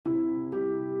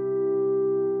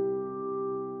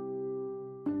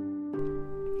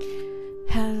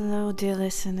Hello, dear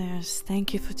listeners.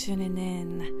 Thank you for tuning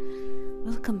in.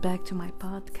 Welcome back to my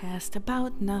podcast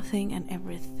about nothing and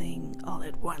everything all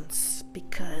at once,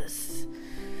 because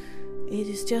it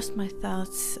is just my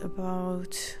thoughts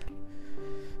about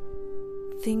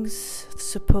things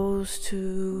supposed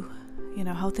to,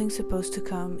 how things supposed to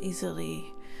come easily,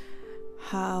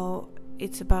 how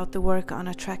it's about the work on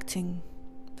attracting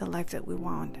the life that we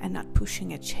want and not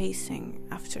pushing and chasing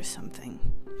after something.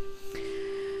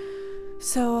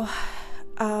 So,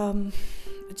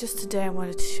 just today I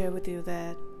wanted to share with you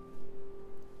that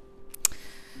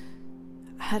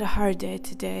I had a hard day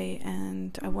today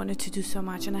and I wanted to do so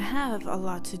much, and I have a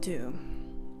lot to do.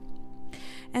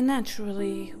 And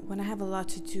naturally, when I have a lot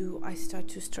to do, I start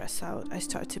to stress out, I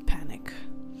start to panic.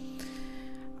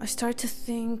 I start to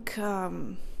think,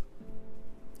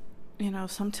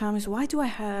 sometimes, why do I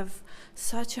have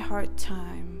such a hard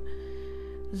time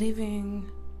living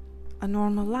a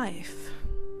normal life?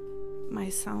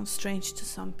 Might sound strange to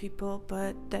some people,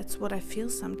 but that's what I feel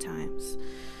sometimes.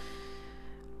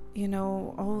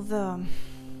 All the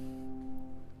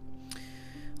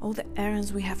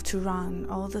errands we have to run,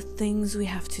 all the things we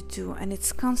have to do, and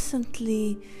it's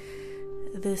constantly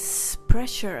this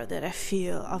pressure that I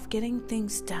feel of getting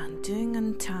things done, doing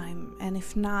on time, and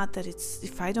if not,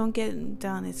 if I don't get it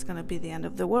done, it's gonna be the end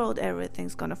of the world.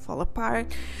 Everything's gonna fall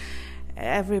apart.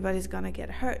 Everybody's gonna get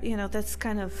hurt. That's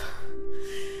kind of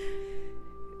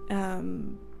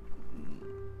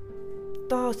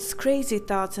crazy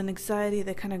thoughts and anxiety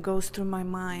that kind of goes through my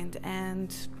mind.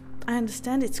 And I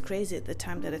understand it's crazy at the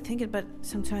time that I think it, but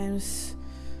sometimes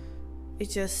it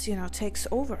just, takes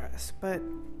over us. But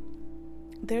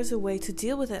there's a way to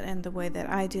deal with it, and the way that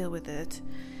I deal with it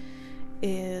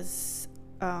is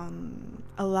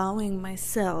allowing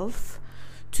myself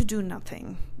to do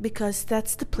nothing, because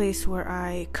that's the place where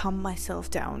I calm myself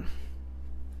down.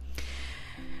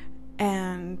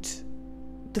 And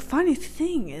the funny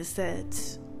thing is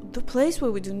that the place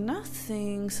where we do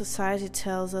nothing, society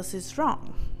tells us is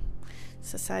wrong.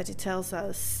 Society tells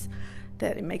us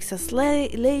that it makes us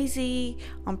lazy,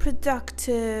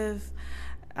 unproductive,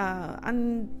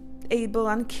 unable,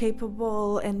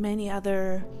 incapable, and many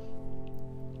other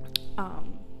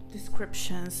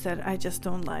descriptions that I just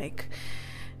don't like.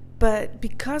 But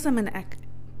because I'm a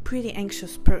pretty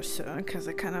anxious person, because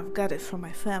I kind of got it from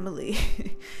my family,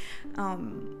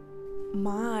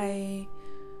 my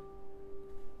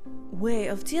way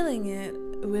of dealing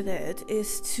with it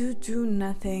is to do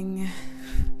nothing.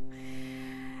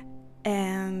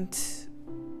 And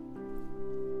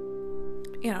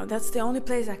that's the only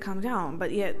place I calm down.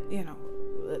 But yet,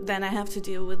 then I have to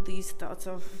deal with these thoughts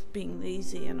of being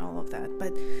lazy and all of that.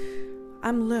 But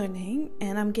I'm learning,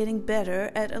 and I'm getting better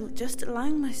at just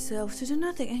allowing myself to do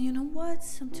nothing. And you know what?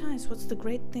 Sometimes what's the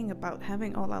great thing about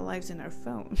having all our lives in our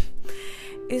phone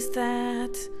is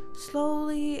that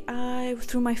slowly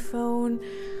through my phone,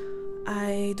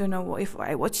 I don't know if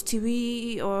I watch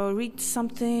TV or read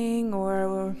something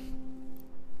or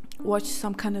watch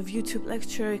some kind of YouTube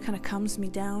lecture, it kind of calms me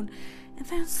down. And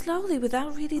then slowly,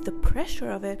 without really the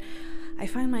pressure of it, I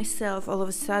find myself all of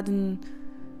a sudden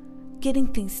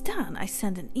getting things done. I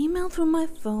send an email through my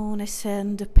phone, I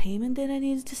send a payment that I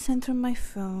needed to send through my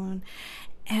phone,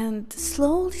 and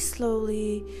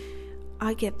slowly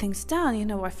I get things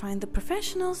done. I find the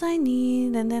professionals I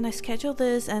need, and then I schedule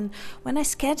this, and when I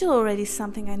schedule already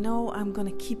something, I know I'm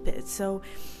gonna keep it. So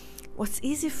what's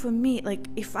easy for me, like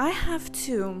if I have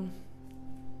to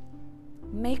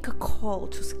make a call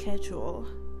to schedule,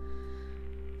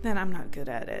 then I'm not good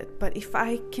at it. But if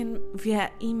I can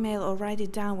via email or write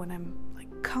it down when I'm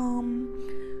like calm,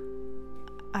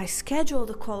 I schedule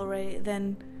the call already,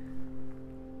 then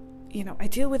I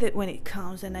deal with it when it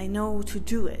comes and I know to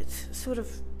do it. Sort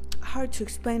of hard to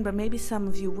explain, but maybe some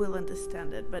of you will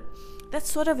understand it. But that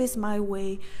sort of is my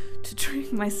way to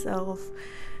trick myself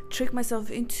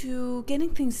into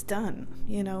getting things done,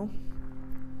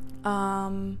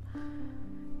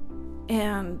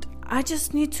 and I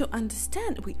just need to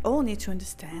understand, we all need to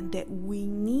understand that we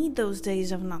need those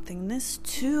days of nothingness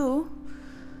to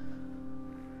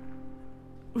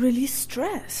release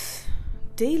stress,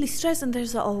 daily stress, and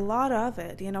there's a lot of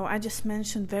it. I just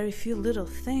mentioned very few little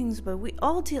things, but we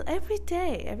all deal every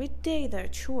day there are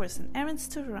chores and errands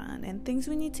to run and things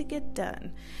we need to get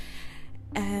done.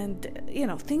 And,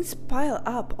 things pile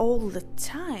up all the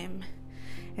time.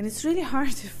 And it's really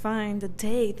hard to find a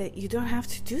day that you don't have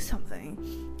to do something.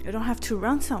 You don't have to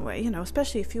run somewhere,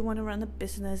 especially if you want to run a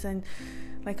business, and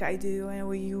like I do, and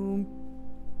where you,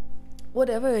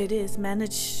 whatever it is,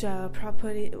 manage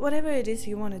property, whatever it is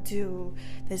you want to do,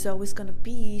 there's always going to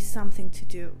be something to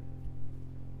do.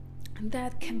 And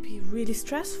that can be really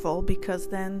stressful, because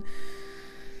then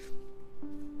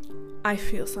I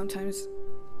feel sometimes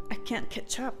I can't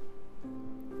catch up.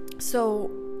 So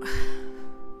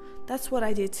that's what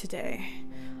I did today.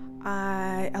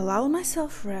 I allowed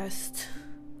myself rest.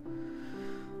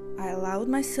 I allowed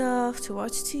myself to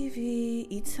watch TV,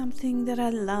 eat something that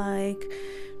I like,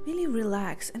 really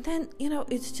relax. And then,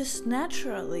 it's just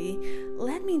naturally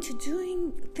led me into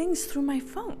doing things through my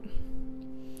phone.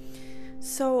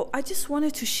 So I just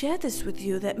wanted to share this with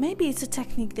you, that maybe it's a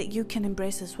technique that you can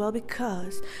embrace as well,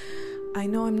 because I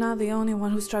know I'm not the only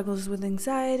one who struggles with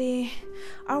anxiety.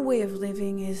 Our way of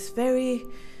living is very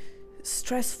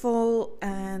stressful,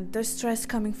 and there's stress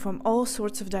coming from all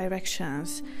sorts of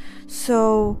directions.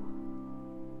 So,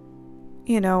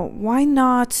 why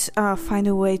not find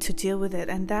a way to deal with it?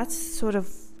 And that's sort of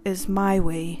is my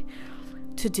way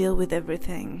to deal with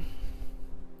everything.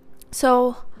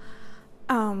 So,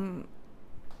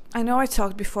 I know I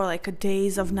talked before like a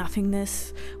days of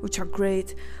nothingness, which are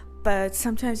great, but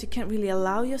sometimes you can't really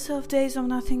allow yourself days of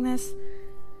nothingness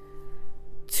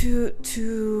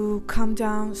to calm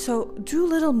down. So do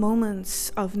little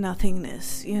moments of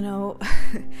nothingness,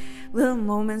 little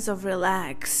moments of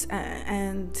relax,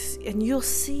 and you'll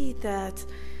see that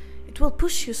it will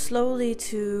push you slowly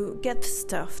to get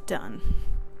stuff done.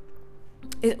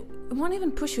 It won't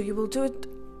even push you will do it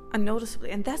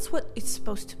unnoticeably, and that's what it's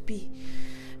supposed to be.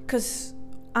 Because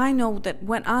I know that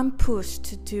when I'm pushed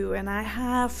to do, and I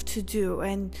have to do,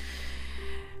 and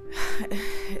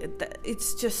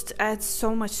it's just adds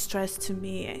so much stress to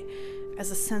me as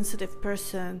a sensitive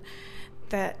person,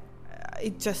 that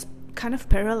it just kind of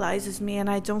paralyzes me, and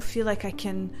I don't feel like I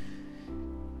can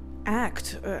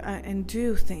act and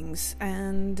do things.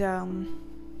 And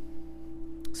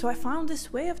so I found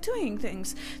this way of doing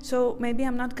things. So maybe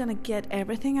I'm not gonna get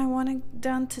everything I want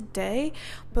done today,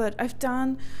 but I've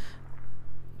done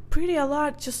pretty a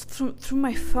lot just through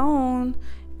my phone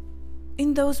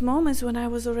in those moments when I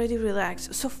was already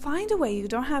relaxed. So find a way. You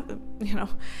don't have,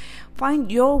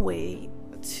 find your way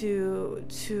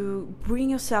to bring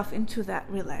yourself into that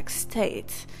relaxed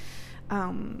state.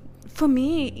 For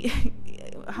me,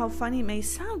 how funny it may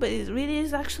sound, but it really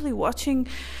is actually watching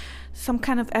some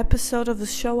kind of episode of the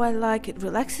show I like. It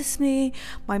relaxes me.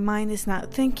 My mind is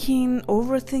not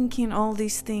overthinking all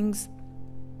these things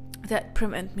that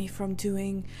prevent me from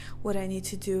doing what I need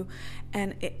to do,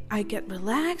 and I get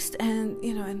relaxed, and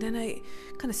and then I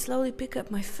kind of slowly pick up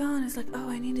my phone. It's like, oh,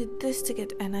 I needed this to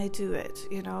get, and I do it,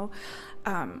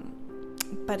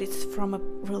 but it's from a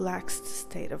relaxed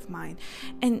state of mind.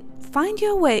 And find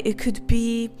your way. It could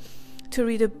be to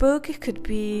read a book, it could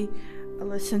be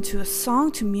listen to a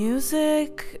song, to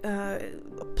music,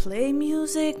 play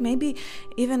music, maybe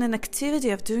even an activity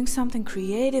of doing something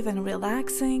creative and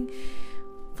relaxing.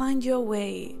 Find your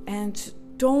way, and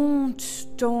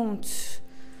don't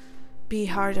be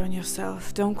hard on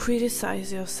yourself. Don't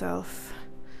criticize yourself.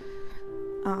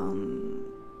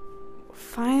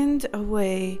 Find a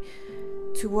way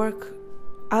to work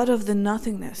out of the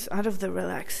nothingness, out of the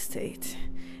relaxed state,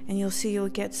 and you'll see you'll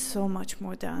get so much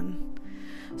more done.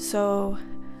 So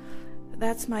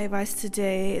that's my advice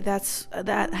today.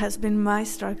 That has been my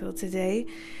struggle today,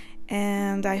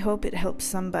 and I hope it helps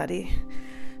somebody.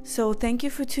 So thank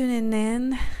you for tuning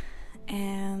in,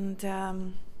 and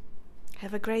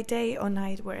have a great day or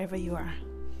night wherever you are.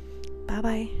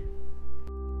 Bye-bye.